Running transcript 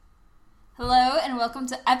Hello and welcome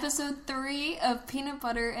to episode 3 of Peanut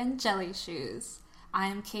Butter and Jelly Shoes. I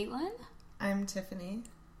am Caitlin. I'm Tiffany.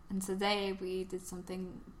 And today we did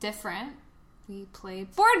something different. We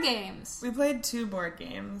played board games. We played 2 board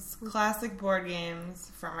games. Classic board games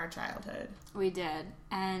from our childhood. We did.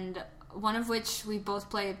 And one of which we both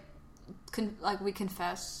played, we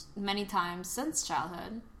confess, many times since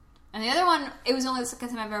childhood. And the other one, it was only the second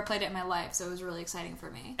time I've ever played it in my life, so it was really exciting for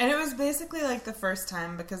me. And it was basically like the first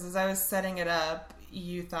time, because as I was setting it up,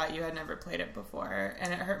 you thought you had never played it before,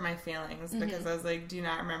 and it hurt my feelings, because I was like, do you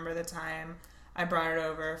not remember the time I brought it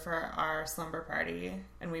over for our slumber party,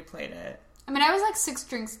 and we played it? I mean, I was like 6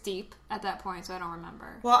 drinks deep at that point, so I don't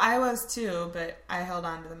remember. Well, I was too, but I held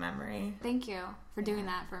on to the memory. Thank you for doing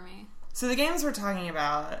that for me. So the games we're talking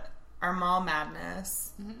about are Mall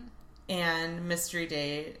Madness and Mystery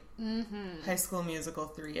Date. High School Musical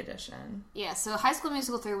 3 edition. Yeah, so High School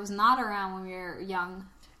Musical 3 was not around when we were young.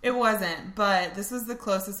 It wasn't, but this was the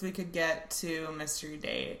closest we could get to Mystery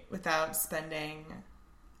Date without spending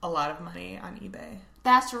a lot of money on eBay.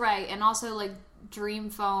 That's right, and also like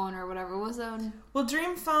Dream Phone or whatever. What was that one? Well,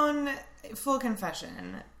 Dream Phone, full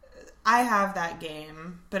confession, I have that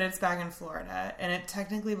game, but it's back in Florida, and it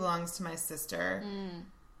technically belongs to my sister,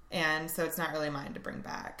 and so it's not really mine to bring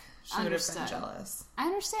back. She would have been jealous. I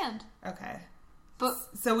understand. Okay. But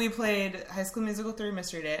so we played High School Musical 3,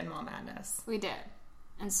 Mystery Date, and Mall Madness. We did.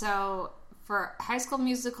 And so for High School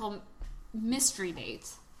Musical Mystery Date...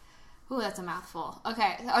 Ooh, that's a mouthful.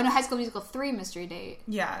 Okay. Oh, no, High School Musical 3 Mystery Date.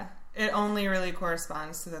 Yeah. It only really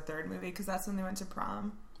corresponds to the third movie, because that's when they went to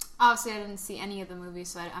prom. Obviously, I didn't see any of the movies,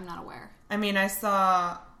 so I'm not aware. I mean, I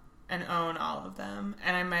saw and own all of them,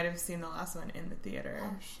 and I might have seen the last one in the theater.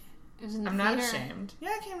 Oh, shit. It was in the I'm theater? not ashamed. Yeah,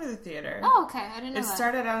 I came to the theater. Oh, okay. I didn't know It that.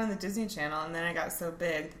 started out on the Disney Channel, and then it got so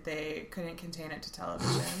big that they couldn't contain it to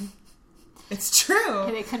television. It's true.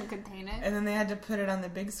 They couldn't contain it. And then they had to put it on the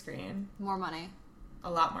big screen. More money. A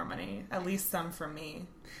lot more money. At least some from me.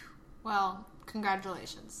 Well,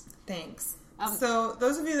 congratulations. Thanks. So,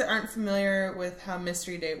 those of you that aren't familiar with how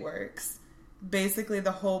Mystery Date works, basically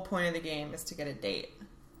the whole point of the game is to get a date.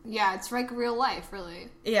 Yeah, it's like real life, really.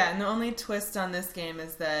 Yeah, and the only twist on this game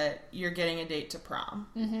is that you're getting a date to prom.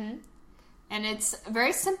 Mm-hmm. And it's a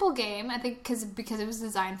very simple game, I think, because it was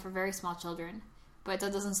designed for very small children. But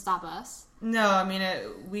that doesn't stop us. No, I mean,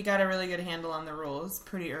 we got a really good handle on the rules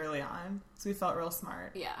pretty early on, so we felt real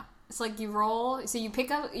smart. Yeah. It's like you roll, so you pick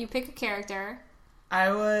a character.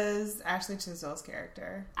 I was Ashley Tisdale's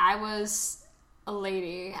character. I was a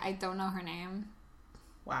lady. I don't know her name.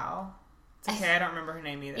 Wow. It's okay, I don't remember her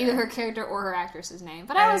name either. Either her character or her actress's name.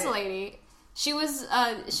 But I was a lady. She was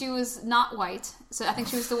not white, so I think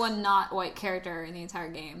she was the one not white character in the entire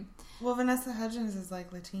game. Well, Vanessa Hudgens is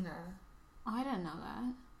like Latina. Oh, I didn't know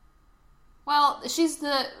that. Well, she's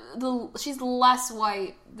she's less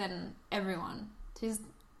white than everyone.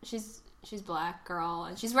 She's black girl,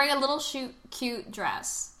 and she's wearing a little cute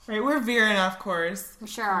dress. Right, we're veering off course. We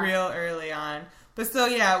sure are. Real early on. But so,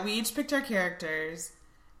 yeah, we each picked our characters,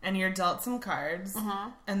 and you're dealt some cards,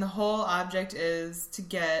 and the whole object is to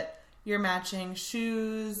get your matching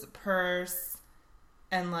shoes, purse,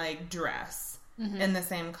 and, like, dress in the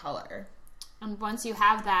same color. And once you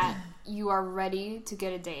have that, you are ready to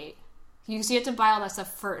get a date. So you have to buy all that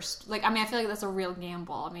stuff first. Like, I mean, I feel like that's a real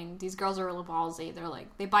gamble. I mean, these girls are real ballsy. They're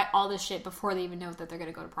like, they buy all this shit before they even know that they're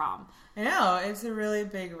going to go to prom. I know. It's a really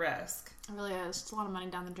big risk. It really is. It's a lot of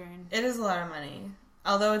money down the drain. It is a lot of money.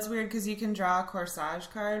 Although it's weird because you can draw a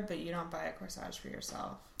corsage card, but you don't buy a corsage for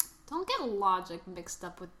yourself. Don't get logic mixed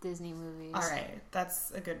up with Disney movies. All right.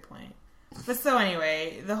 That's a good point. But so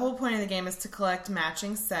anyway, the whole point of the game is to collect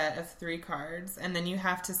matching set of 3 cards, and then you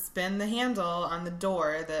have to spin the handle on the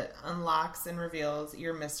door that unlocks and reveals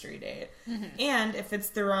your mystery date. And if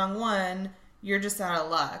it's the wrong one, you're just out of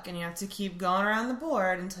luck, and you have to keep going around the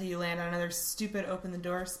board until you land on another stupid open the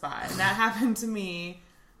door spot. And that happened to me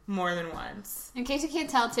more than once. In case you can't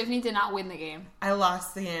tell, Tiffany did not win the game. I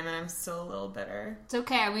lost the game, and I'm still a little bitter. It's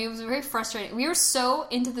okay. I mean, it was very frustrating. We were so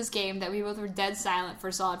into this game that we both were dead silent for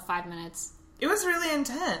a solid 5 minutes. It was really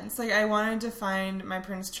intense. Like, I wanted to find my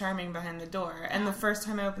Prince Charming behind the door. And the first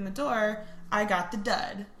time I opened the door, I got the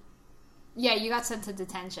dud. Yeah, you got sent to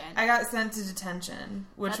detention. I got sent to detention,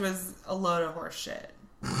 which was a load of horse shit,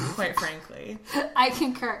 quite frankly. I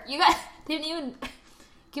concur. You guys didn't even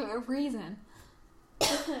give a reason.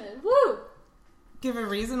 Woo! Give a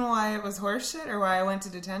reason why it was horseshit or why I went to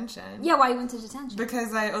detention? Yeah, why you went to detention?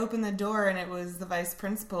 Because I opened the door and it was the vice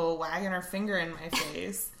principal wagging her finger in my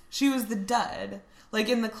face. She was the dud. Like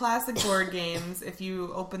in the classic board games, if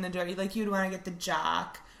you open the door, like you'd want to get the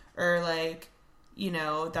jock or like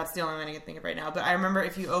that's the only one I can think of right now. But I remember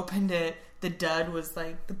if you opened it, the dud was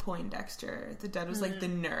like the Poindexter. The dud was like the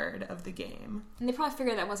nerd of the game. And they probably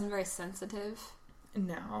figured that wasn't very sensitive.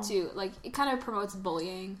 No. It kind of promotes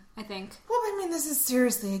bullying, I think. Well, I mean, this is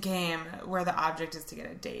seriously a game where the object is to get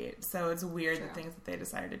a date. So it's weird the things that they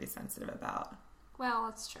decided to be sensitive about. Well,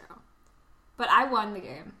 that's true. But I won the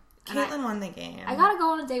game. Caitlin won the game. I got to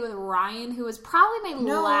go on a date with Ryan, who was probably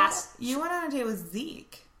my last... You went on a date with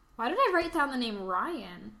Zeke. Why did I write down the name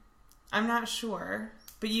Ryan? I'm not sure.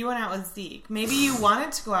 But you went out with Zeke. Maybe you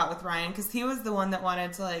wanted to go out with Ryan because he was the one that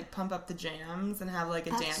wanted to, like, pump up the jams and have, like,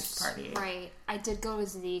 a dance party. Right. I did go with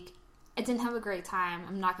Zeke. I didn't have a great time.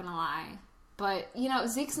 I'm not going to lie. But,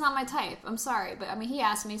 Zeke's not my type. I'm sorry. But, I mean, he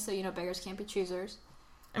asked me, so, beggars can't be choosers.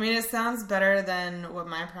 I mean, it sounds better than what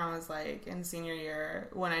my prom was like in senior year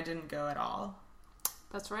when I didn't go at all.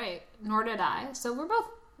 That's right. Nor did I. So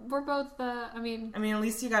we're both, I mean, at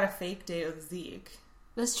least you got a fake date with Zeke.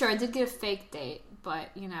 That's true. I did get a fake date, but,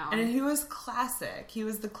 And he was classic. He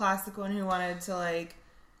was the classic one who wanted to, like,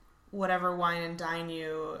 whatever wine and dine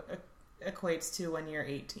you equates to when you're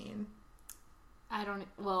 18.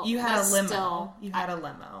 You had a limo. Had a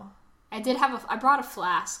limo. I brought a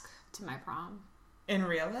flask to my prom. In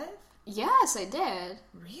real life? Yes, I did.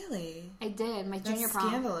 Really? I did. My junior prom.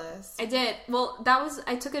 Scandalous. I did. Well,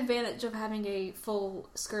 I took advantage of having a full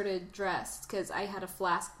skirted dress because I had a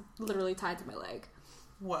flask literally tied to my leg.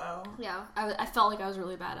 Whoa. Yeah, I felt like I was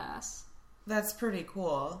really badass. That's pretty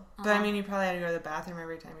cool. But I mean, you probably had to go to the bathroom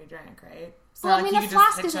every time you drank, right? So well, I mean, a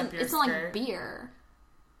flask it's not like beer.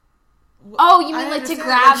 Well, oh, you mean like to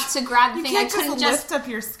grab the thing? I couldn't just lift up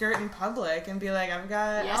your skirt in public and be like, "I've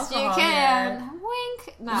got alcohol you can." Here.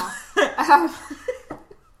 Wink. No.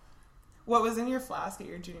 What was in your flask at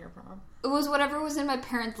your junior prom? It was whatever was in my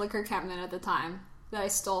parents' liquor cabinet at the time that I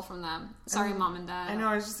stole from them. Sorry, Mom and Dad. I know.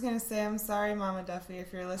 I was just gonna say, I'm sorry, Mama Duffy,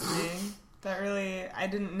 if you're listening. I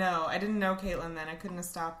didn't know. I didn't know Caitlin then. I couldn't have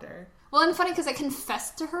stopped her. Well, and funny because I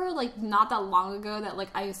confessed to her, like, not that long ago that, like,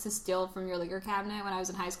 I used to steal from your liquor cabinet when I was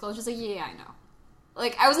in high school. She's like, yeah, I know.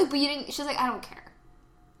 Like, I was like, but you didn't... She's like, I don't care.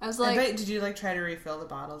 I was like... did you, like, try to refill the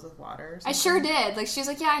bottles with water or something? I sure did. Like, she was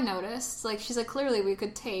like, yeah, I noticed. Like, she's like, clearly we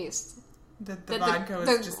could taste... The vodka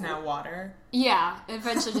was just now water? Yeah. It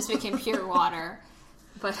eventually just became pure water.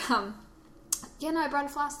 But, yeah, no, I brought a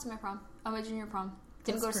flask to my prom. Oh, my junior prom.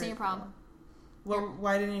 Didn't go to senior prom. Well,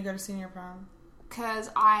 why didn't you go to senior prom? Because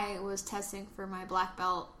I was testing for my black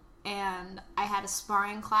belt, and I had a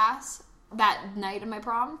sparring class that night of my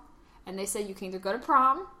prom, and they said you can either go to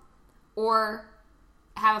prom or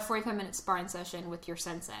have a 45-minute sparring session with your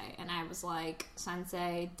sensei. And I was like,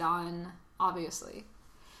 sensei, done, obviously.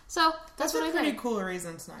 So that's what I did. That's a pretty cool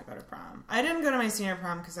reason to not go to prom. I didn't go to my senior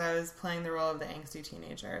prom because I was playing the role of the angsty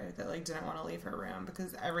teenager that, like, didn't want to leave her room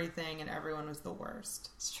because everything and everyone was the worst.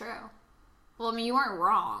 It's true. Well, I mean, you weren't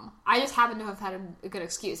wrong. I just happened to have had a good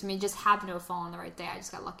excuse. I mean, it just happened to have fallen the right day. I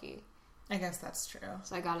just got lucky. I guess that's true.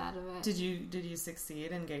 So I got out of it. Did you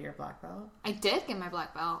succeed and get your black belt? I did get my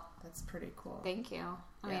black belt. That's pretty cool. Thank you.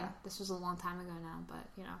 I mean, this was a long time ago now,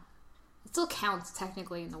 but, it still counts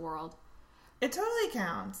technically in the world. It totally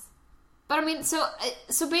counts. But, I mean, so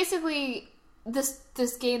basically, this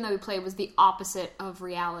game that we played was the opposite of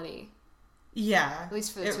reality. Yeah. At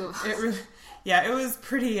least for the two of us. It was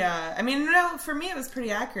pretty, no, for me it was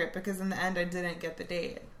pretty accurate because in the end I didn't get the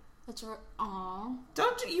date. That's right. Aww.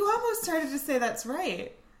 You almost started to say that's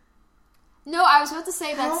right. No, I was about to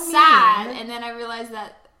say that's sad, and then I realized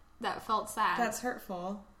that felt sad. That's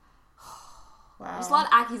hurtful. Wow. There's a lot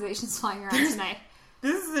of accusations flying around tonight.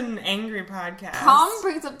 This is an angry podcast. Prom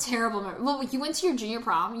brings up terrible memories. Well, you went to your junior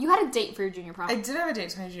prom. You had a date for your junior prom. I did have a date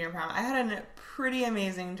to my junior prom. I had a pretty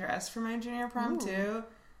amazing dress for my junior prom, too.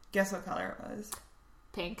 Guess what color it was?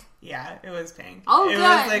 Pink. Yeah, it was pink. Oh, good. It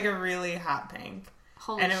was like a really hot pink.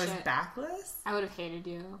 Holy and it shit. was backless. I would have hated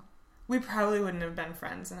you. We probably wouldn't have been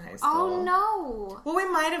friends in high school. Oh, no. Well, we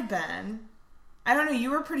might have been. I don't know. You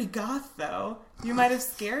were pretty goth, though. You might have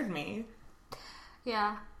scared me.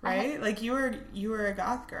 Yeah. Right? Like, you were a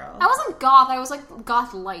goth girl. I wasn't goth. I was, like,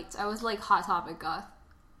 goth light. I was, like, Hot Topic goth.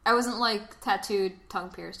 I wasn't, like, tattooed,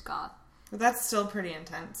 tongue-pierced goth. But that's still pretty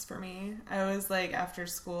intense for me. I was, like, after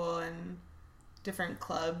school and different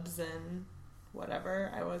clubs and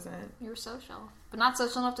whatever. I wasn't... You were social. But not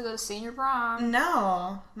social enough to go to senior prom.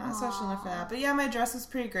 No. Not social enough for that. But, yeah, my dress was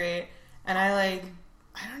pretty great. And I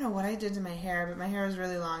don't know what I did to my hair, but my hair was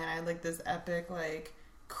really long. And I had, like, this epic, like,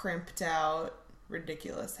 crimped out...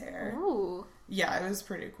 ridiculous hair. Ooh. Yeah, it was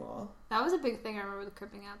pretty cool. That was a big thing. I remember the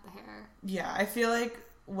crimping out the hair. Yeah, I feel like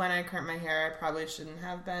when I crimped my hair, I probably shouldn't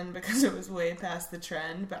have been because it was way past the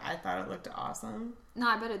trend, but I thought it looked awesome. No,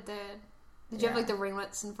 I bet it did. Did you have, like, the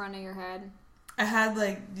ringlets in front of your head? I had,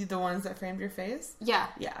 like, the ones that framed your face. Yeah.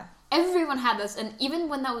 Yeah. Everyone had this, and even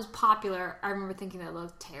when that was popular, I remember thinking that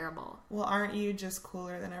looked terrible. Well, aren't you just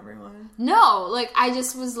cooler than everyone? No, like, I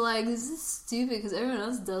just was like, this is stupid, because everyone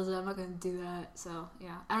else does it, I'm not gonna do that. So,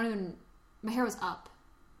 yeah. My hair was up.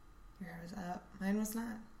 Your hair was up. Mine was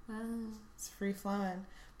not. It's free flowing.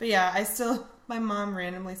 But yeah, my mom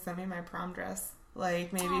randomly sent me my prom dress,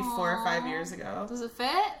 like, maybe 4 or 5 years ago. Does it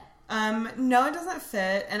fit? No, it doesn't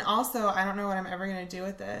fit, and also, I don't know what I'm ever gonna do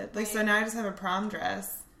with it. Like, so now I just have a prom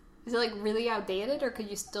dress. Is it, like, really outdated, or could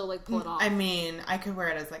you still, like, pull it off? I mean, I could wear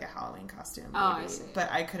it as, like, a Halloween costume, maybe, I see.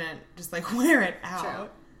 but I couldn't just, like, wear it out. True.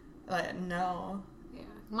 Like, no. Yeah.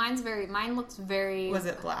 Mine looks very... Was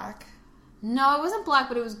it black? No, it wasn't black,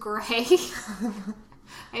 but it was gray.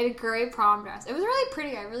 I had a gray prom dress. It was really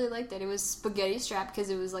pretty. I really liked it. It was spaghetti strap because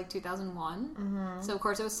it was like 2001. Mm-hmm. So, of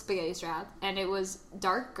course, it was spaghetti strap. And it was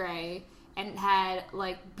dark gray. And it had,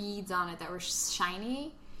 like, beads on it that were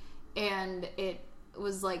shiny. And it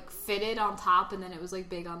was, like, fitted on top. And then it was, like,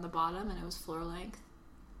 big on the bottom. And it was floor length.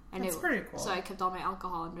 And That's pretty cool. So I kept all my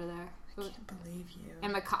alcohol under there. I can't believe you.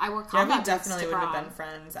 And I wore combat boots. We definitely would have been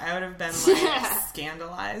friends. I would have been, like,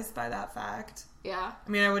 scandalized by that fact. Yeah. I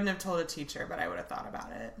mean, I wouldn't have told a teacher, but I would have thought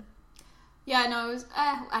about it. Yeah, no, it was...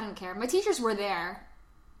 I didn't care. My teachers were there.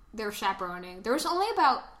 They were chaperoning. There was only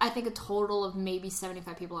about, I think, a total of maybe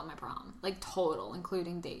 75 people at my prom. Like, total,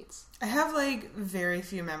 including dates. I have, like, very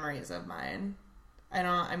few memories of mine. I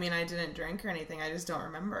didn't drink or anything. I just don't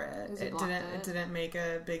remember it. It didn't make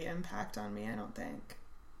a big impact on me, I don't think.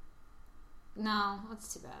 No,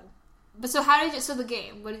 that's too bad. But so the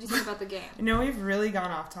game, what did you think about the game? We've really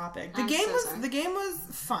gone off topic. The game was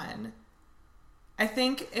fun. I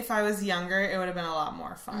think if I was younger, it would have been a lot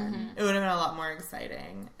more fun. Mm-hmm. It would have been a lot more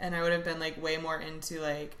exciting. And I would have been, like, way more into,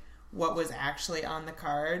 like, what was actually on the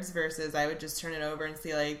cards versus I would just turn it over and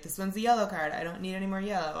see, like, this one's a yellow card. I don't need any more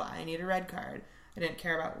yellow. I need a red card. I didn't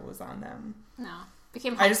care about what was on them. No.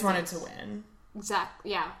 I just wanted to win.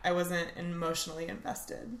 Exactly, yeah. I wasn't emotionally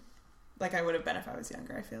invested. Like I would have been if I was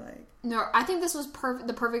younger, I feel like. No, I think this was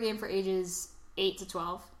the perfect game for ages 8 to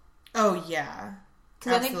 12. Oh, yeah.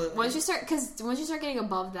 Because I think once you start getting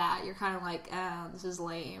above that, you're kind of like, oh, this is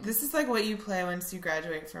lame. This is like what you play once you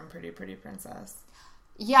graduate from Pretty Pretty Princess.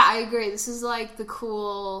 Yeah, I agree. This is like the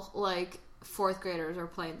cool, like, 4th graders are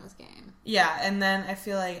playing this game. Yeah, and then I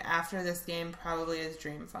feel like after this game probably is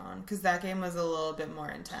Dream Phone, because that game was a little bit more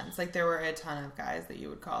intense. Like, there were a ton of guys that you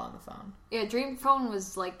would call on the phone. Yeah, Dream Phone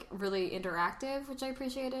was, like, really interactive, which I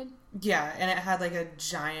appreciated. Yeah, and it had, like, a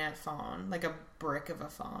giant phone, like a brick of a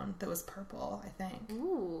phone that was purple, I think.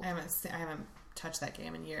 Ooh. I haven't touched that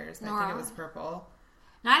game in years, but I think it was purple.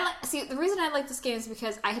 And the reason I like this game is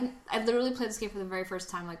because I literally played this game for the very first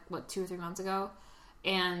time, like, 2 or 3 months ago,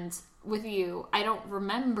 and with you, I don't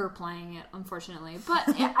remember playing it, unfortunately, but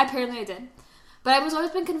apparently I did. But I've always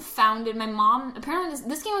been confounded. My mom, apparently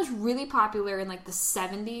this game was really popular in, like, the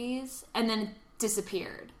 70s, and then it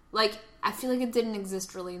disappeared. Like, I feel like it didn't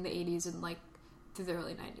exist really in the 80s and, like, through the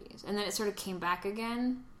early 90s. And then it sort of came back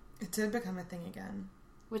again. It did become a thing again.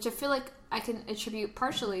 Which I feel like I can attribute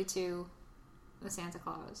partially to the Santa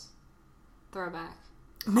Claus throwback.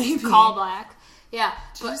 Maybe. Call Black. Yeah.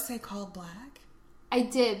 Did you just say Call Black? I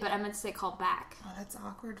did, but I meant to say Call Back. Oh, that's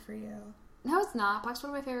awkward for you. No, it's not. Black's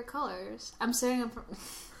one of my favorite colors. I'm sitting up...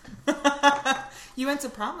 You went to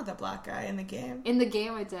prom with a black guy in the game. In the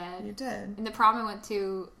game, I did. You did. In the prom, I went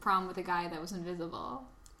to prom with a guy that was invisible.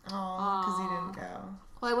 Oh, because he didn't go.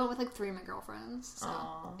 Well, I went with, like, 3 of my girlfriends, so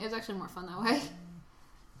it was actually more fun that way.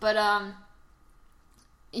 But,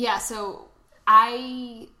 yeah, so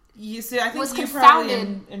I think you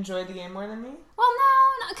probably enjoyed the game more than me. Well,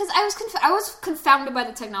 no, because I was confounded by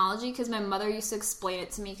the technology because my mother used to explain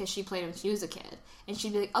it to me because she played it when she was a kid, and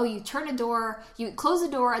she'd be like, "Oh, you turn a door, you close the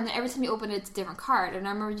door, and then every time you open it, it's a different card." And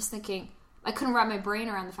I remember just thinking, I couldn't wrap my brain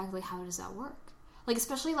around the fact of, like, how does that work? Like,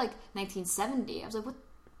 especially like 1970, I was like, what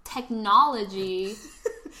technology?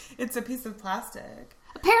 It's a piece of plastic.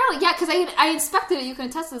 Apparently, yeah, because I inspected it. You can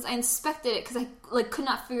attest to this. I inspected it because I, like, could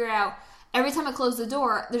not figure out. Every time I close the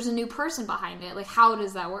door, there's a new person behind it. Like, how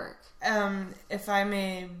does that work? If I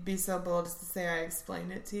may be so bold as to say I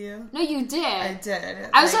explained it to you. No, you did. I did.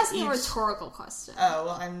 I was asking a rhetorical question. Oh,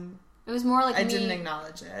 well, It was more like I didn't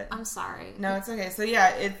acknowledge it. I'm sorry. No, it's okay. So,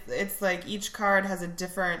 yeah, it's like each card has a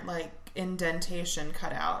different, like, indentation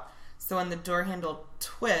cut out. So when the door handle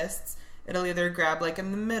twists, it'll either grab, like,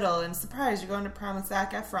 in the middle and surprise, you're going to prom with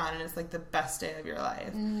Zac Efron and it's, like, the best day of your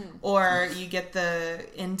life. Mm. Or you get the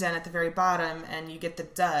indent at the very bottom and you get the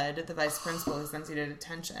dud, the vice principal who sends you to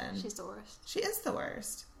detention. She's the worst. She is the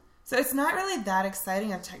worst. So it's not really that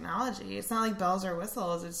exciting of technology. It's not like bells or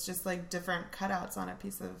whistles. It's just like different cutouts on a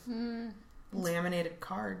piece of laminated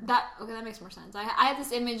card. That makes more sense. I had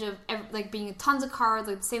this image of like being tons of cards,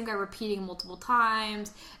 like the same guy repeating multiple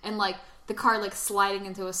times, and like the card like sliding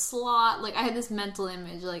into a slot. Like I had this mental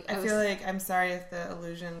image. Like I feel like I'm sorry if the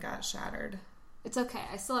illusion got shattered. It's okay.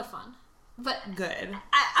 I still had fun. But good.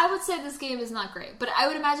 I would say this game is not great. But I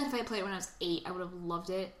would imagine if I played it when I was 8, I would have loved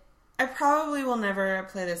it. I probably will never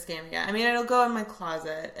play this game again. I mean, it'll go in my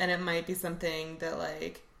closet, and it might be something that,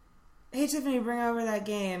 like, hey, Tiffany, bring over that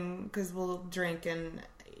game, because we'll drink and,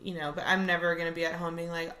 you know, but I'm never going to be at home being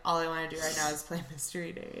like, all I want to do right now is play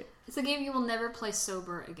Mystery Date. It's a game you will never play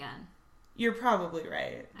sober again. You're probably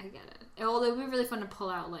right. I get it. Well, it would be really fun to pull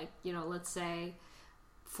out, like, you know, let's say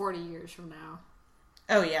 40 years from now.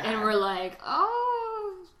 Oh, yeah. And we're like,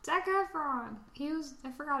 oh, Zac Efron.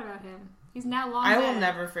 I forgot about him. He's now long dead. I will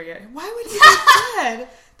never forget. Why would he be dead?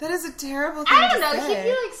 That is a terrible thing to say. I don't know. He'd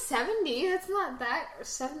be like 70. That's not that.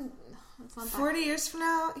 40 years from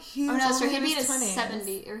now, he's he'd be in his 20s.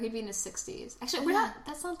 70s, or he'd be in his 60s. Actually,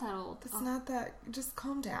 that's not that old. That's not that. Just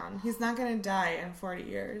calm down. He's not going to die in 40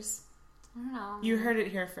 years. I don't know. You heard it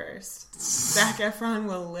here first. Zac Efron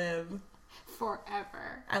will live.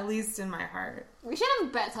 Forever. At least in my heart. We should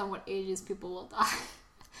have bets on what ages people will die.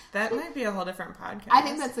 That might be a whole different podcast. I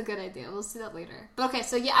think that's a good idea. We'll see that later. But okay,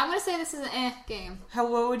 so yeah, I'm going to say this is an game.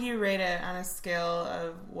 What would you rate it on a scale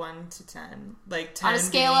of 1 to 10? Like 10 on a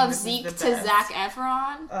scale of Zeke to best. Zac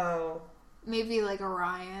Efron? Oh. Maybe like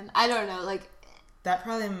Orion. I don't know. Like that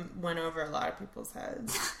probably went over a lot of people's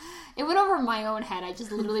heads. It went over my own head. I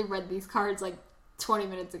just literally read these cards like 20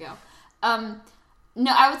 minutes ago.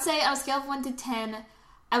 No, I would say on a scale of 1 to 10,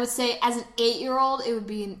 I would say as an 8-year-old, it would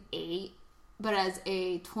be an 8. But as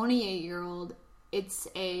a 28-year-old, it's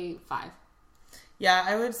a 5. Yeah,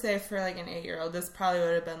 I would say for like an 8-year-old, this probably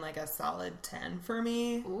would have been like a solid 10 for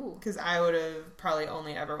me. Because I would have probably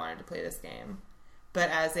only ever wanted to play this game.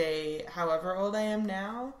 But as a however old I am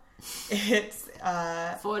now, it's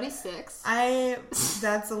 46.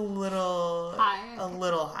 That's a little high. A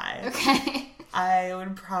little high. Okay. I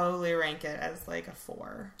would probably rank it as like a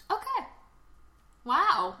 4. Okay.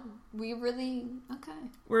 Wow. We really... Okay.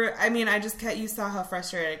 I just kept... You saw how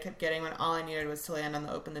frustrated I kept getting when all I needed was to land on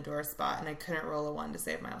the open the door spot, and I couldn't roll a 1 to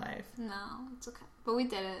save my life. No, it's okay. But we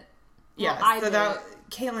did it. Yeah,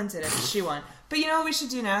 Caitlin did it. She won. But you know what we should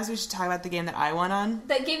do now is we should talk about the game that I won on.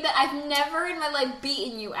 That game that I've never in my life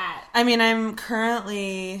beaten you at. I mean, I'm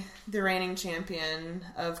currently the reigning champion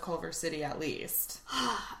of Culver City, at least.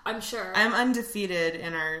 I'm sure. I'm undefeated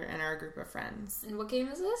in our group of friends. And what game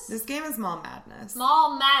is this? This game is Mall Madness.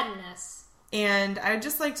 Mall Madness. And I'd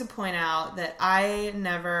just like to point out that I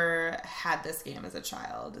never had this game as a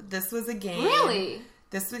child. This was a game... Really?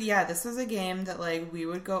 This was a game that, like, we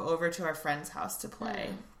would go over to our friend's house to play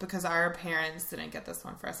because our parents didn't get this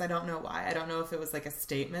one for us. I don't know why. I don't know if it was, like, a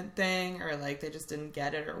statement thing or, like, they just didn't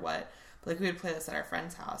get it or what. But, like, we would play this at our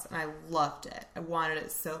friend's house, and I loved it. I wanted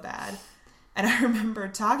it so bad. And I remember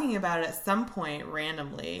talking about it at some point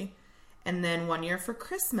randomly, and then one year for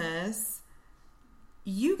Christmas,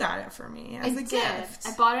 you got it for me as a gift.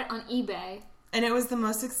 I bought it on eBay. And it was the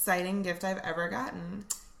most exciting gift I've ever gotten.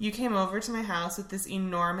 You came over to my house with this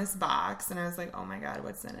enormous box, and I was like, oh my god,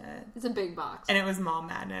 what's in it? It's a big box. And it was Mall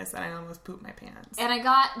Madness, and I almost pooped my pants. And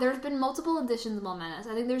there's been multiple editions of Mall Madness.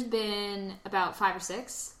 I think there's been about 5 or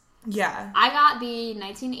 6. Yeah. I got the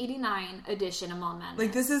 1989 edition of Mall Madness.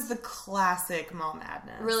 Like, this is the classic Mall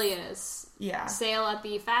Madness. It really is. Yeah. Sale at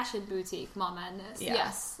the fashion boutique Mall Madness. Yeah.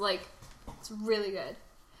 Yes. Like, it's really good.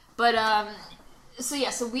 But,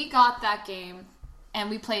 so we got that game, and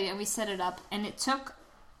we played it, and we set it up, and it took...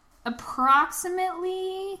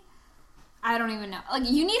 approximately, I don't even know. Like,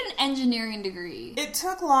 you need an engineering degree. It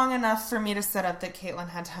took long enough for me to set up that Caitlin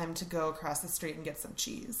had time to go across the street and get some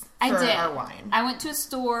cheese for our wine. I went to a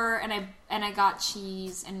store and I got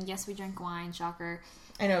cheese, and yes, we drank wine. Shocker.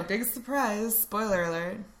 I know, big surprise. Spoiler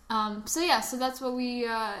alert. So that's what we.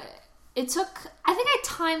 It took. I think I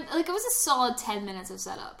timed it was a solid 10 minutes of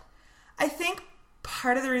setup. I think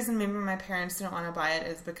part of the reason maybe my parents didn't want to buy it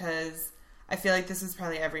is because I feel like this is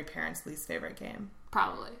probably every parent's least favorite game.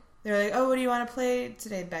 Probably. They're like, oh, what do you want to play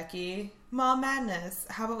today, Becky? Mall Madness.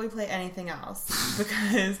 How about we play anything else?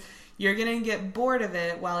 Because you're going to get bored of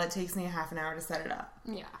it while it takes me a half an hour to set it up.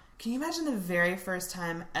 Yeah. Can you imagine the very first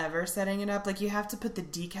time ever setting it up? Like, you have to put the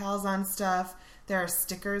decals on stuff. There are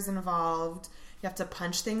stickers involved. You have to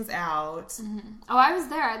punch things out. Mm-hmm. Oh, I was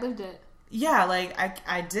there. I lived it. Yeah, like,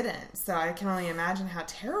 I didn't, so I can only imagine how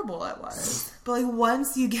terrible it was. But, like,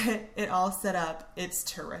 once you get it all set up, it's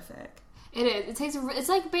terrific. It is. It takes. It's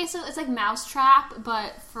like basically. It's like Mousetrap,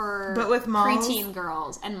 but with malls. preteen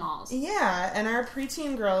girls and malls. Yeah, and our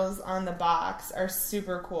preteen girls on the box are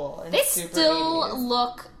super cool. And They super still 80s.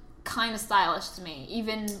 look kind of stylish to me,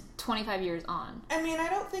 even 25 years on. I mean, I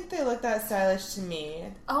don't think they look that stylish to me.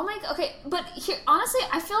 Oh my. Okay, but here, honestly,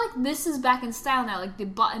 I feel like this is back in style now. Like the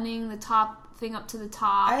buttoning the top thing up to the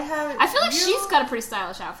top. I feel like she's got a pretty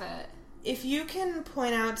stylish outfit. If you can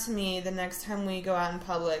point out to me the next time we go out in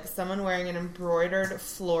public someone wearing an embroidered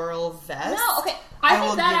floral vest. No, okay. I think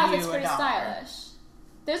will that give outfit's you pretty $1. stylish.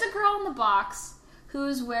 There's a girl in the box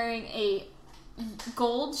who's wearing a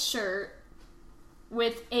gold shirt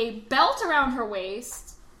with a belt around her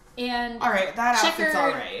waist and Alright, that outfit's checkered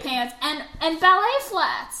alright. pants and ballet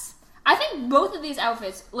flats. I think both of these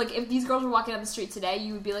outfits, like if these girls were walking down the street today,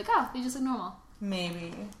 you would be like, oh, they just look normal.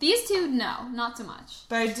 Maybe. These two, no, not so much.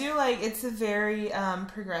 But I do like, it's a very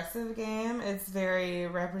progressive game. It's very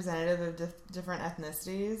representative of different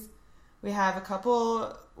ethnicities. We have a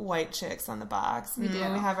couple white chicks on the box. We do.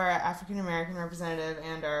 And we have our African-American representative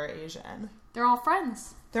and our Asian. They're all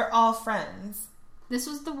friends. They're all friends. This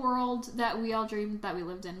was the world that we all dreamed that we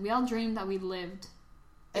lived in. We all dreamed that we lived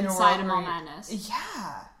In a inside world of Mall where- Madness.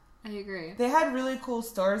 Yeah. I agree. They had really cool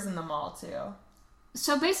stores in the mall, too.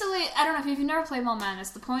 So basically, I don't know if you've never played Mall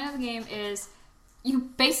Madness, the point of the game is you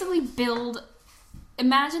basically build...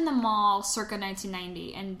 Imagine the mall circa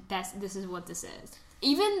 1990, and this is what this is.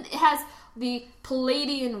 Even it has the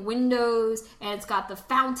Palladian windows, and it's got the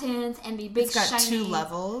fountains, and the big It's got shiny... 2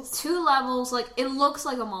 levels. 2 levels, like, it looks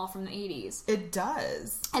like a mall from the 80s. It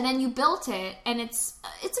does. And then you built it, and it's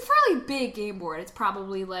a fairly big game board. It's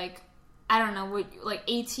probably like... I don't know, what, like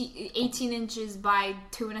 18 inches by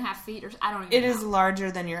 2.5 feet, or I don't even know. It is larger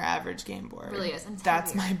than your average game board. It really is. And it's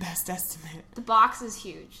That's heavier. my best estimate. The box is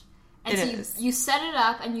huge. And It so is. You set it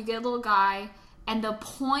up, and you get a little guy, and the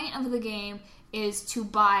point of the game is to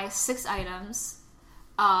buy 6 items.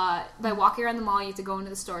 By walking around the mall, you have to go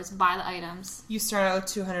into the stores, buy the items. You start out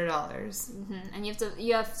with $200. And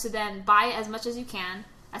you have to then buy as much as you can,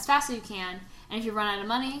 as fast as you can, and if you run out of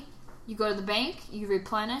money, you go to the bank, you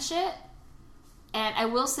replenish it. And I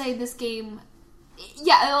will say this game,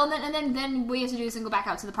 yeah, and then what you have to do is then go back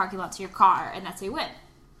out to the parking lot to your car, and that's how you win.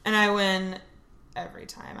 And I win every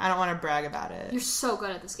time. I don't want to brag about it. You're so good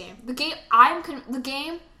at this game. The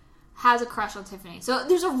game has a crush on Tiffany. So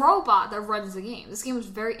there's a robot that runs the game. This game is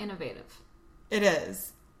very innovative. It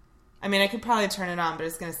is. I mean, I could probably turn it on, but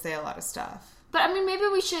it's going to say a lot of stuff. But I mean, maybe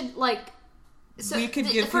we should So we could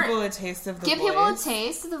give people a taste of the voice. Give people a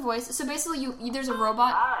taste of the voice. So basically, there's a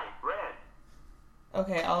robot. Hi, red.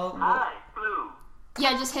 Okay, Hi, blue.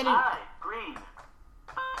 Yeah, just hit it. Hi, green.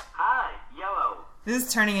 Hi, yellow. This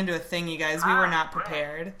is turning into a thing, you guys. We were not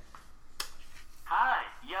prepared. Hi,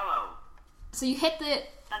 yellow. So you hit the.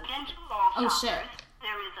 Attention mall Oh, shoppers. shit.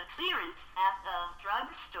 There is a clearance at the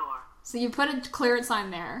drugstore. So you put a clearance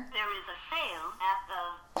sign there. There is a sale at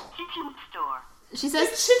the kitchen store. She The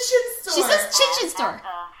says. kitchen store. She says kitchen At store.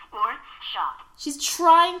 the sports shop. She's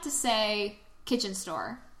trying to say kitchen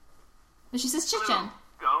store, but she says Blue. kitchen.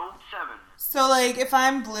 Go 7. So, like, if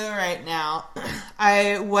I'm blue right now,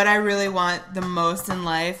 what I really want the most in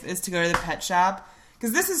life is to go to the pet shop.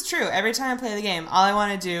 Because this is true. Every time I play the game, all I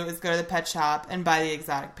want to do is go to the pet shop and buy the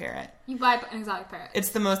exotic parrot. You buy an exotic parrot. It's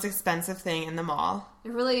the most expensive thing in the mall.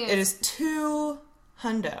 It really is. It is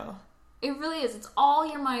 $200. It really is. It's all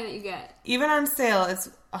your money that you get. Even on sale, it's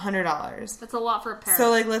 $100. That's a lot for a parrot. So,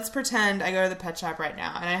 like, let's pretend I go to the pet shop right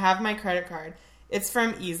now, and I have my credit card. It's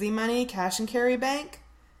from Easy Money, Cash and Carry Bank.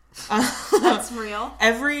 That's real.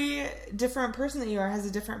 Every different person that you are has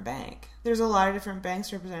a different bank. There's a lot of different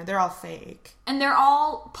banks represented. They're all fake. And they're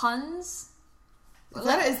all puns. Is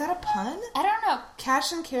that a pun? I don't know.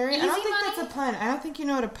 Cash and carry? I Easy don't think Money? that's a pun. I don't think you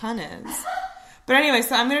know what a pun is. But anyway,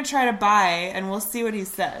 so I'm going to try to buy, and we'll see what he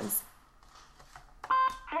says.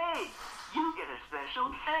 Hey, you get a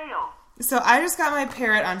special sale. So I just got my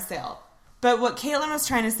parrot on sale. But what Caitlin was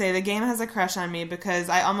trying to say, the game has a crush on me because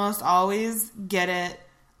I almost always get it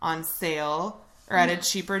on sale or at a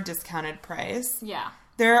cheaper discounted price. Yeah.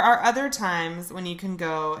 There are other times when you can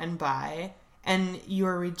go and buy and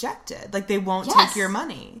you're rejected. Like, they won't Yes. take your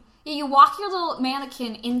money. Yeah, you walk your little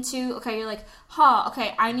mannequin into, okay, you're like,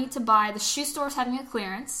 okay, I need to buy, the shoe store's having a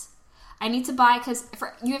clearance. I need to buy, because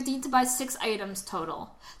you need to buy 6 items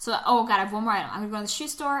total. So, oh god, I have one more item. I'm going to go to the shoe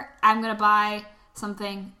store, I'm going to buy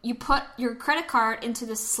something. You put your credit card into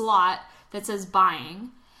the slot that says buying,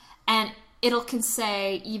 and can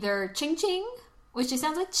say either ching ching which it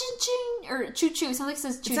sounds like chin chin or choo choo. It sounds like it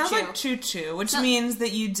says choo choo. It sounds like choo choo, which means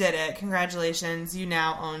that you did it. Congratulations, you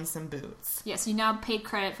now own some boots. Yes, you now paid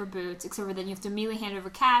credit for boots, except for then you have to immediately hand over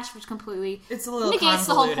cash, which completely It's a little negates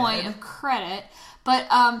the whole convoluted. point of credit. But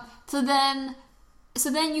so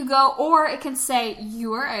then you go, or it can say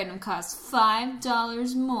your item costs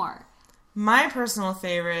 $5 more. My personal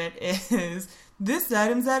favorite is, this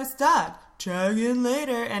item's out of stock. Try again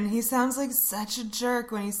later. And he sounds like such a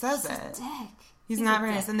jerk when he says it. Dick. He's a not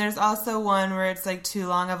very dick. nice. And there's also one where it's like too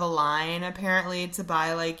long of a line, apparently, to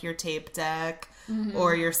buy like your tape deck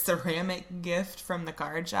or your ceramic gift from the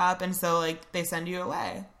card shop. And so like they send you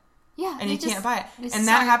away. Yeah, And they you can't buy they it. And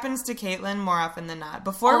that suck. happens to Caitlin more often than not.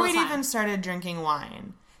 Before All the we'd time. even started drinking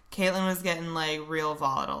wine, Caitlin was getting like real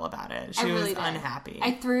volatile about it. She I really was did. unhappy.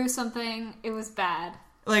 I threw something. It was bad.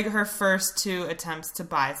 Like her first 2 attempts to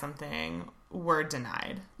buy something were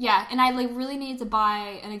denied. Yeah, and I like really needed to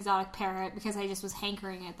buy an exotic parrot because I just was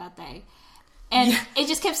hankering it that day. And it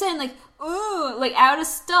just kept saying like, ooh, like out of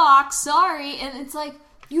stock, sorry. And it's like,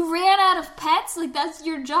 you ran out of pets? Like that's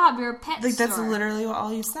your job. You're a pet Like store. that's literally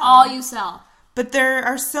all you sell. all you sell. But there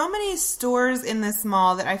are so many stores in this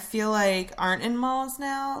mall that I feel like aren't in malls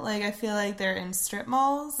now. Like I feel like they're in strip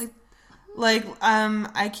malls. Like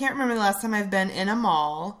I can't remember the last time I've been in a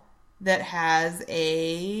mall that has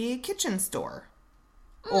a kitchen store.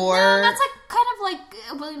 Or No, that's like kind of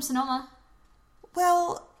like Williams-Sonoma.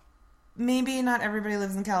 well, maybe not everybody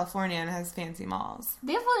lives in California and has fancy malls.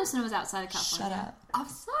 They have Williams-Sonomas outside of California. Shut up. I'm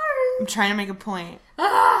sorry. I'm trying to make a point.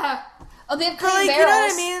 Ah! Oh, they have But Crate like, Barrels.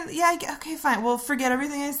 you know what I mean? Yeah, okay, fine. Well, forget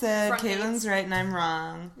everything I said. Front Caitlin's gates. right and I'm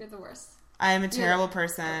wrong. You're the worst. I am a terrible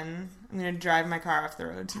person. I'm going to drive my car off the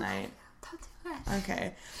road tonight. Don't do that.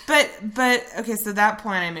 Okay. But okay, so that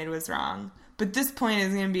point I made was wrong. But this point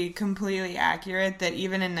is going to be completely accurate that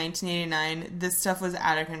even in 1989, this stuff was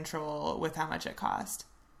out of control with how much it cost.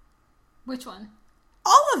 Which one?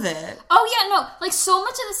 All of it. Oh, yeah, no. Like, so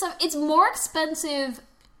much of this stuff, it's more expensive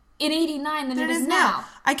in 89 than It it is now.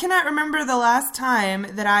 I cannot remember the last time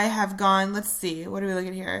that I have gone, let's see, what do we look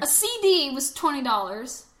at here? A CD was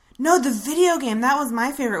 $20. No, the video game, that was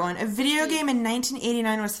my favorite one. A video game in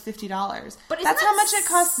 1989 was $50. But isn't that's that how much it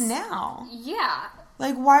costs now. Yeah.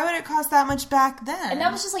 Like, why would it cost that much back then? And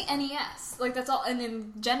that was just like NES. Like, that's all. And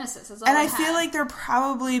then Genesis. That's all And it I feel had. like they're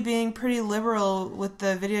probably being pretty liberal with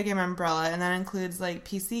the video game umbrella, and that includes, like,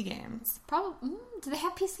 PC games. Probably. Do they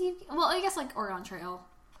have PC? Well, I guess like Oregon Trail.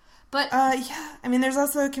 But, Yeah. I mean, there's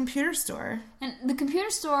also a computer store. and the computer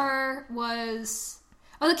store was.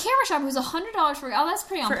 Oh, the camera shop was $100 for. Oh, that's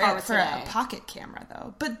pretty on par with For today. a pocket camera,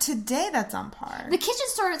 though. But today, that's on par. The kitchen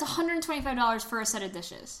store is $125 for a set of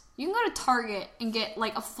dishes. You can go to Target and get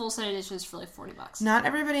like a full set of dishes for like $40. Not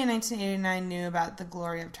everybody in 1989 knew about the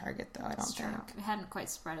glory of Target, though, I don't That's true. think. It hadn't quite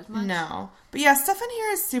spread as much. No. But yeah, stuff in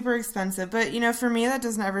here is super expensive. But, you know, for me, that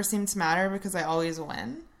doesn't ever seem to matter because I always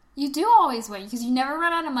win. You do always win because you never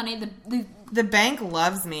run out of money. The bank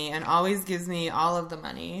loves me and always gives me all of the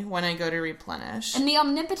money when I go to replenish. And the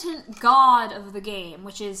omnipotent god of the game,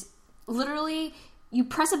 which is literally you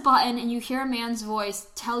press a button and you hear a man's voice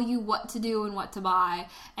tell you what to do and what to buy,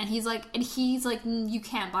 and he's like, you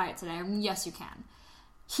can't buy it today. Yes, you can.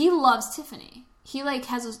 He loves Tiffany. He like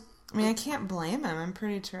has a. I mean, I can't blame him. I'm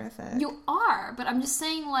pretty terrific. You are, but I'm just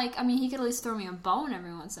saying, like, I mean, he could at least throw me a bone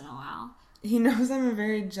every once in a while. He knows I'm a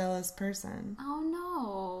very jealous person. Oh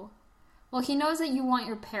no. Well, he knows that you want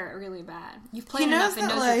your parrot really bad. You've He played knows enough and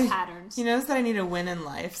that, knows like, your patterns. he knows that I need a win in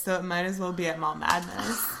life, so it might as well be at Mall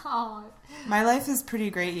Madness. Oh. My life is pretty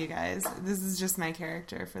great, you guys. This is just my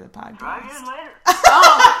character for the Try podcast. again later.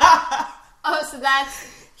 Oh, so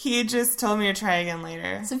that's He just told me to try again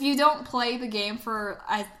later. so if you don't play the game for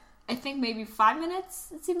I think maybe 5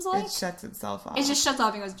 minutes, it seems like It shuts itself off. it just shuts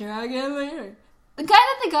off and goes, try again later. The guy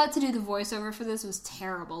that they got to do the voiceover for this was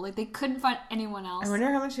terrible. Like, they couldn't find anyone else. I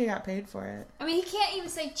wonder how much he got paid for it. I mean, he can't even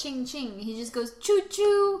say ching ching. He just goes choo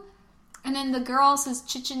choo. And then the girl says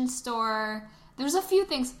Chichen store. There's a few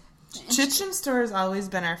things. Chichen store has always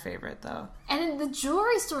been our favorite, though. And then the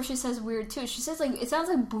jewelry store, she says weird too. She says, like, it sounds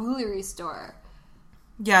like Boolery store.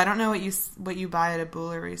 Yeah, I don't know what you buy at a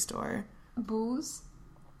Boolery store. Booze?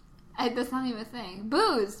 That's not even a thing.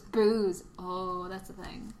 Booze. Oh, that's a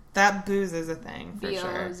thing. That booze is a thing, for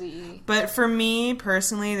sure. B-O-Z-E. But for me,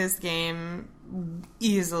 personally, this game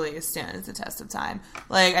easily stands the test of time.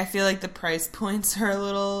 Like, I feel like the price points are a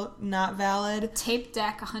little not valid. Tape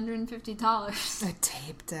deck, $150. A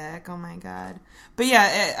tape deck, oh my god. But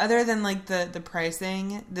yeah, other than, like, the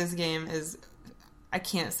pricing, this game is... I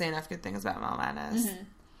can't say enough good things about Mall Madness. Mm-hmm.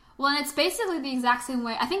 Well, and it's basically the exact same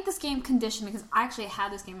way. I think this game conditioned me because I actually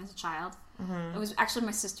had this game as a child. It was actually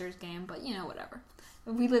my sister's game, but whatever.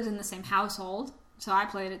 We lived in the same household, so I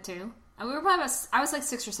played it too. And we were probably I was like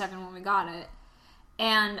 6 or 7 when we got it.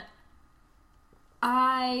 And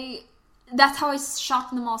that's how I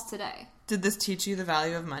shop in the malls today. Did this teach you the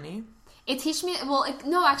value of money? It teach me, well,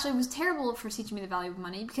 no, actually, it was terrible for teaching me the value of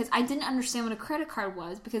money because I didn't understand what a credit card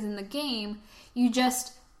was, because in the game, you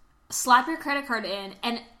just slap your credit card in,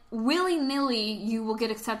 and willy-nilly, you will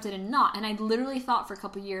get accepted and not. And I literally thought for a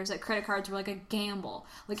couple years that credit cards were like a gamble.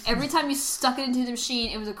 Like, every time you stuck it into the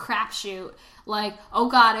machine, it was a crapshoot. Like, oh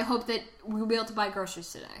God, I hope that we'll be able to buy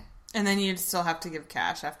groceries today. And then you'd still have to give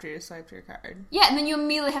cash after you swiped your card. Yeah, and then you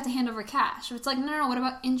immediately have to hand over cash. It's like, no, what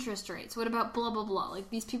about interest rates? What about blah, blah, blah? Like,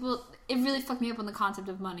 these people, it really fucked me up on the concept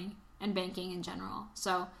of money and banking in general.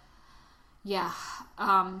 So, yeah.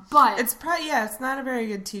 But It's it's not a very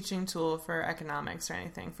good teaching tool for economics or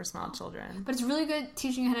anything for small children. But it's really good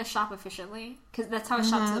teaching you how to shop efficiently, because that's how I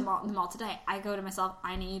shop to the mall today. I go to myself,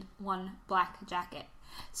 I need one black jacket.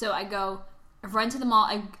 So I run to the mall,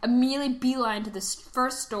 I immediately beeline to this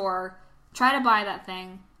first store, try to buy that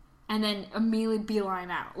thing, and then immediately beeline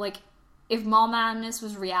out. Like, if Mall Madness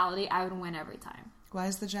was reality, I would win every time. Why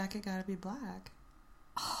does the jacket gotta be black?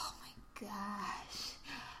 Oh my gosh.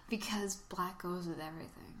 Because black goes with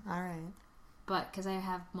everything. Alright. But, because I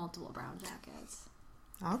have multiple brown jackets.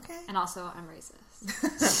 Okay. And also, I'm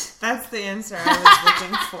racist. That's the answer I was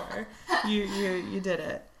looking for. You did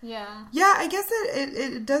it. Yeah. Yeah, I guess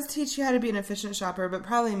it does teach you how to be an efficient shopper, but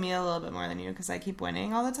probably me a little bit more than you, because I keep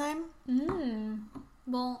winning all the time.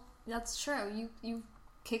 Well, that's true. You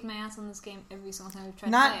kick my ass on this game every single time we've tried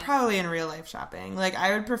to Not play it. probably in real life shopping. Like,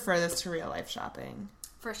 I would prefer this to real life shopping.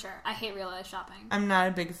 For sure. I hate real life shopping. I'm not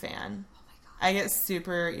a big fan. Oh my god. I get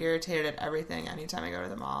super irritated at everything anytime I go to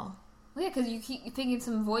the mall. Well, yeah, because you keep thinking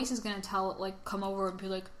some voice is going to come over and be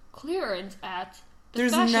like, clearance at the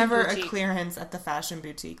There's fashion never boutique. a clearance at the fashion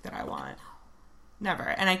boutique that I want. Never.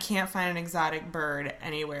 And I can't find an exotic bird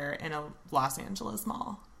anywhere in a Los Angeles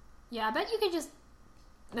mall. Yeah, I bet you could just...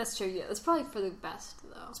 That's true, yeah. That's probably for the best,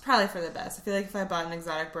 though. It's probably for the best. I feel like if I bought an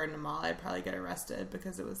exotic bird in a mall, I'd probably get arrested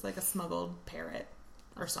because it was like a smuggled parrot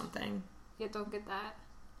or something. Yeah, don't get that.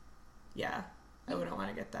 Yeah, I wouldn't want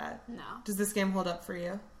to get that. No. Does this game hold up for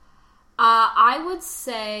you? I would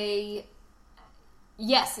say...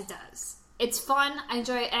 Yes, it does. It's fun. I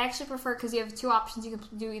enjoy it. I actually prefer, because you have 2 options. You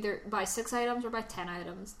can do either buy 6 items or buy 10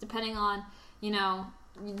 items, depending on,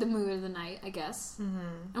 the mood of the night, I guess.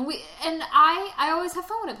 Mm-hmm. And I always have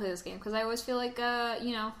fun when I play this game, because I always feel like,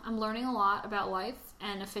 I'm learning a lot about life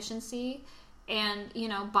and efficiency and,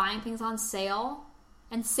 buying things on sale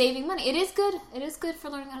and saving money. It is good. It is good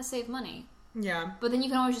for learning how to save money. Yeah. But then you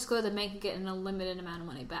can always just go to the bank and get an unlimited amount of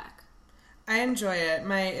money back. I enjoy it.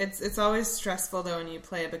 It's always stressful though when you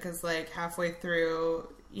play it, because like halfway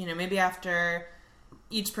through, maybe after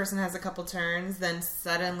each person has a couple turns, then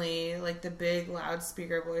suddenly like the big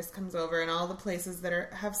loudspeaker voice comes over and all the places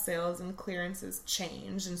that have sales and clearances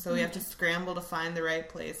change, and so we have to scramble to find the right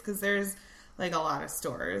place, because there's like a lot of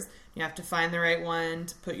stores. You have to find the right one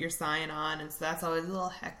to put your sign on, and so that's always a little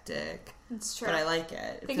hectic. It's true. But I like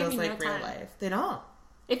it. They It give feels you like no real time. life. They don't.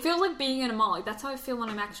 It feels like being in a mall. Like, that's how I feel when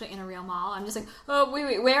I'm actually in a real mall. I'm just like, oh,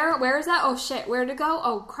 wait, where is that? Oh, shit, where to go?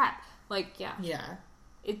 Oh, crap. Like, yeah. Yeah.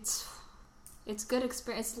 It's good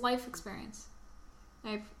experience. It's life experience.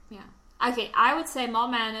 Yeah. Okay, I would say Mall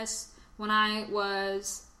Madness, when I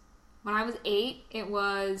was 8, it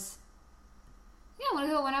was... Yeah,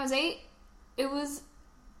 when I was 8, it was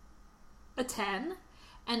a 10.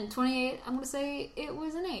 And 28, I'm going to say it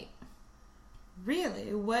was an 8.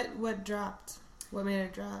 Really? What dropped? What made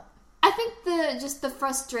it drop? I think the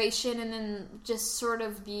frustration, and then just sort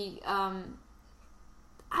of the I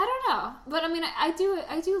don't know, but I mean I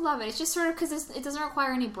do love it. It's just sort of because it doesn't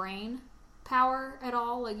require any brain power at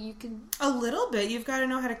all. Like, you can A little bit. You've got to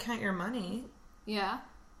know how to count your money. yeah,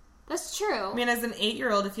 that's true. I mean, as an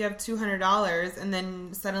 8-year-old, if you have $200 and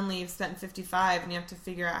then suddenly you've spent $55 and you have to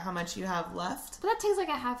figure out how much you have left. But that takes like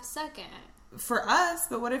a half a second. For us,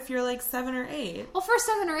 but what if you're like 7 or 8? Well, for a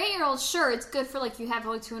 7 or 8-year-old, sure, it's good for like you have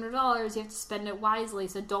only $200. You have to spend it wisely.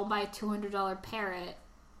 So don't buy a $200 parrot.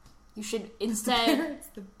 You should instead. It's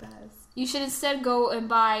the best. You should instead go and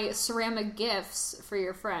buy ceramic gifts for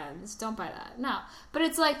your friends. Don't buy that. No. But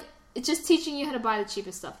it's like, it's just teaching you how to buy the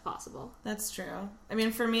cheapest stuff possible. That's true. I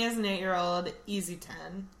mean, for me as an 8-year-old, easy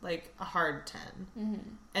 10. Like, a hard 10. Mm-hmm.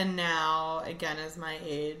 And now, again, as my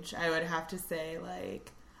age, I would have to say,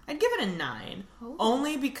 like, I'd give it a 9. Oh.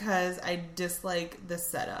 Only because I dislike the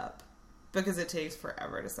setup. Because it takes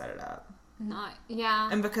forever to set it up. Not, yeah.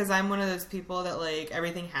 And because I'm one of those people that, like,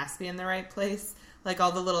 everything has to be in the right place. Like,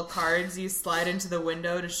 all the little cards you slide into the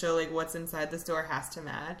window to show, like, what's inside the store has to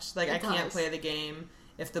match. Like, I can't play the game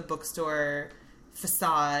if the bookstore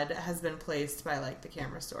facade has been placed by, like, the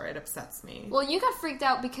camera store. It upsets me. Well, you got freaked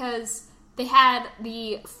out because they had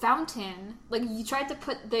the fountain. Like, you tried to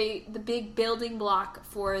put the big building block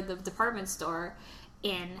for the department store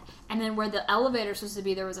in, and then where the elevator was supposed to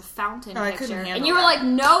be, there was a fountain I picture. couldn't handle And you were that. like,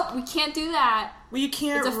 nope, we can't do that. Well, you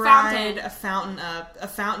can't It's a ride fountain. a fountain up. A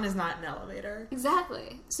fountain is not an elevator.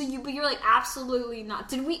 Exactly. So you're like, absolutely not.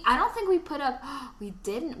 Did we? I don't think we put up. We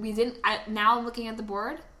didn't. Now I'm looking at the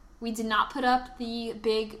board. We did not put up the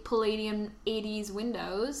big Palladium 80s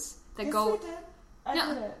windows that go. Yes, I did. No.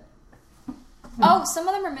 I did it. Oh, some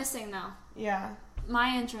of them are missing though. Yeah.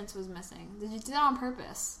 My entrance was missing. Did you do that on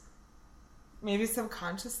purpose? Maybe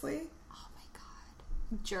subconsciously. Oh my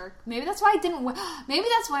god, jerk. Maybe that's why I didn't win. Maybe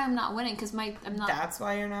that's why I'm not winning because I'm not. That's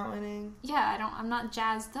why you're not winning. Yeah, I'm not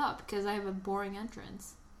jazzed up because I have a boring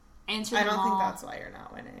entrance. I don't think that's why you're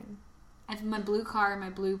not winning. I have my blue car in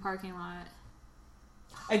my blue parking lot.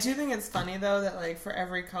 I do think it's funny though that, like, for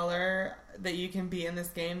every color that you can be in this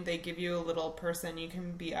game, they give you a little person. You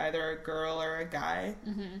can be either a girl or a guy.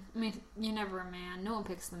 Mm-hmm. I mean, you're never a man. No one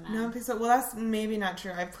picks the man. No one picks up. Well, that's maybe not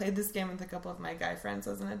true. I've played this game with a couple of my guy friends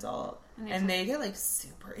as an adult, and they get, like,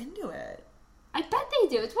 super into it. I bet they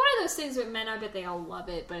do. It's one of those things with men. I bet they all love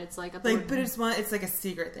it, but it's like But it's like a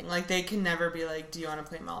secret thing. Like, they can never be like, "Do you want to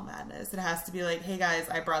play Mall Madness?" It has to be like, "Hey guys,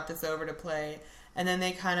 I brought this over to play." And then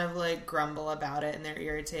they kind of, like, grumble about it and they're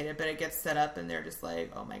irritated, but it gets set up and they're just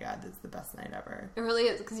like, "Oh my god, this is the best night ever." It really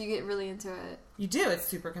is because you get really into it. You do. It's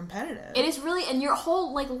super competitive. It is really, and your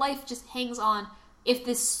whole like life just hangs on if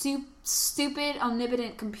this stupid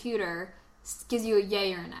omnipotent computer gives you a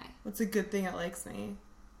yay or a nay. It's a good thing it likes me.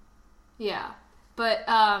 Yeah, but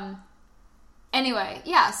anyway,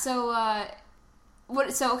 yeah. So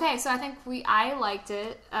So I think I liked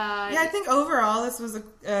it. Yeah, I think overall this was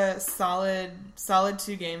a solid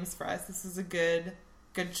 2 games for us. This is a good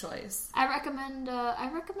choice. I recommend.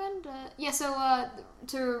 Yeah. So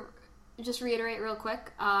to just reiterate real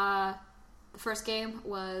quick, the first game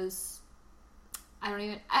was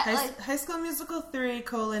High School Musical 3: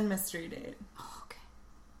 Mystery Date. Oh, okay.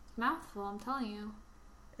 Mouthful. I'm telling you.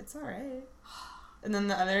 It's all right. And then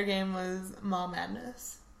the other game was Mall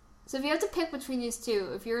Madness. So if you have to pick between these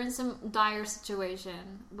two, if you're in some dire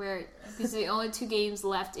situation where these are the only 2 games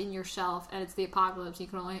left in your shelf and it's the apocalypse, you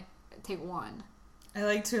can only take one. I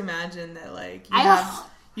like to imagine that, like,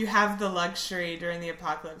 you have the luxury during the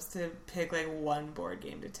apocalypse to pick, like, one board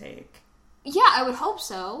game to take. Yeah, I would hope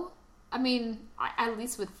so. I mean, I at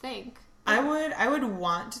least would think. I would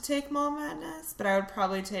want to take Mall Madness, but I would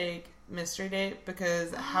probably take Mystery Date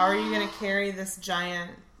because how are you going to carry this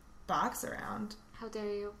giant box around? How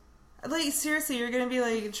dare you? Like, seriously, you're going to be,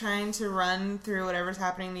 like, trying to run through whatever's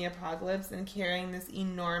happening in the apocalypse and carrying this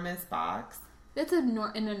enormous box. That's an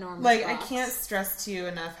enormous Like, box. I can't stress to you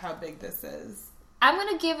enough how big this is. I'm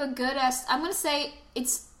going to give a good I'm going to say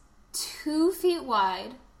it's 2 feet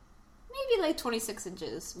wide. Maybe, like, 26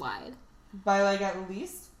 inches wide. By, like, at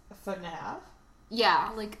least a foot and a half? Yeah,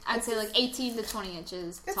 like, I'd say, like, 18 to 20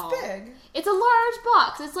 inches It's tall. big. It's a large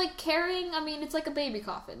box. It's like carrying, it's like a baby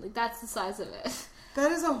coffin. Like, that's the size of it.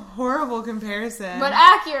 That is a horrible comparison. But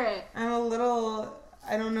accurate. I don't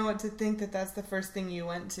know what to think that that's the first thing you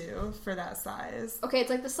went to for that size. Okay, it's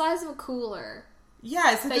like the size of a cooler.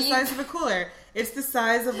 Yeah, it's like the size of a cooler. It's the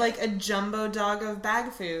size of, like, a jumbo dog of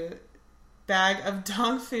dog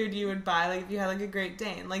food you would buy, like, if you had, like, a Great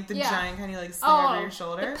Dane. Like, the giant kind of, like, sling over your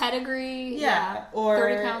shoulder. The pedigree. Yeah. Or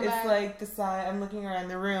 30-pound it's bag. like the size, I'm looking around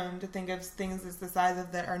the room to think of things that's the size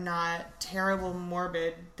of that are not terrible,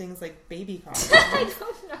 morbid things like baby coffins. I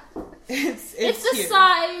don't know. It's the cute.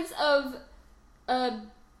 size of a...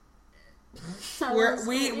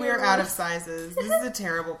 We're out of sizes. This is a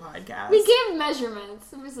terrible podcast. We gave measurements.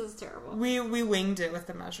 This is terrible. We winged it with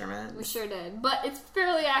the measurements. We sure did. But it's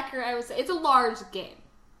fairly accurate, I would say. It's a large game.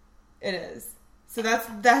 It is. So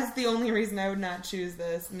that's the only reason I would not choose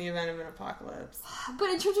this in the event of an apocalypse. But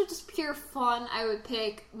in terms of just pure fun, I would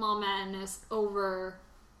pick Mall Madness over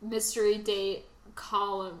Mystery Date,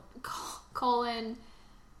 High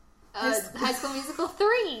School Musical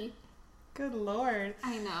 3. Good lord.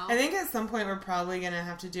 I know. I think at some point we're probably going to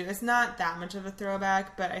have to do... It's not that much of a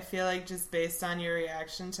throwback, but I feel like just based on your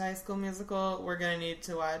reaction to High School Musical, we're going to need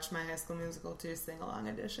to watch my High School Musical 2 sing-along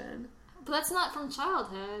edition. But that's not from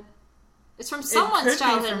childhood. It's from someone's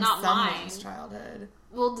childhood, not someone's mine. Childhood.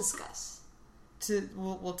 We'll discuss.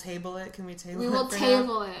 We'll table it. Can we table it? We will for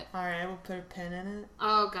table now? it. All right, we'll put a pin in it.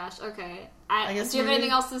 Oh gosh. Okay. I guess do you have maybe-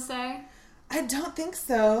 anything else to say? I don't think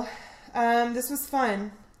so. This was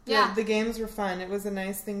fun. Yeah. The games were fun. It was a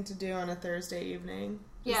nice thing to do on a Thursday evening.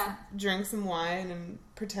 Just Yeah. drink some wine and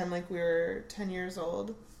pretend like we were 10 years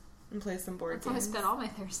old and play some board That's how I games. spend all my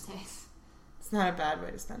Thursdays. It's not a bad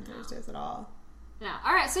way to spend Thursdays at all. Yeah.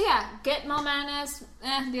 Alright, so yeah, get Mel Madness,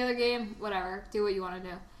 the other game, whatever. Do what you want to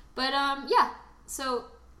do. But, yeah. So,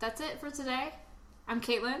 that's it for today. I'm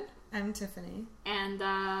Caitlin. I'm Tiffany. And,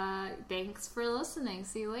 thanks for listening.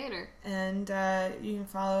 See you later. And you can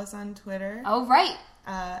follow us on Twitter. Oh, right.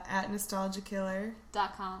 At NostalgiaKiller.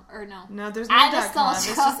 .com. Or no. No, there's no At .com. It's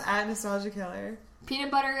Nostalgia. just at NostalgiaKiller.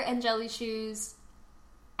 Peanut butter and jelly shoes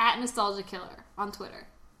at Nostalgia Killer on Twitter.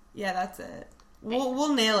 Yeah, that's it.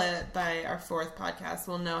 We'll nail it by our 4th podcast.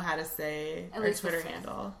 We'll know how to say At our least the Twitter 5th.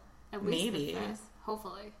 handle. At least Maybe. the 5th.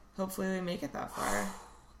 Hopefully. Hopefully we make it that far.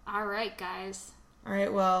 All right, guys. All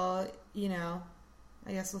right, well,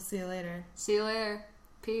 I guess we'll see you later. See you later.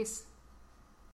 Peace.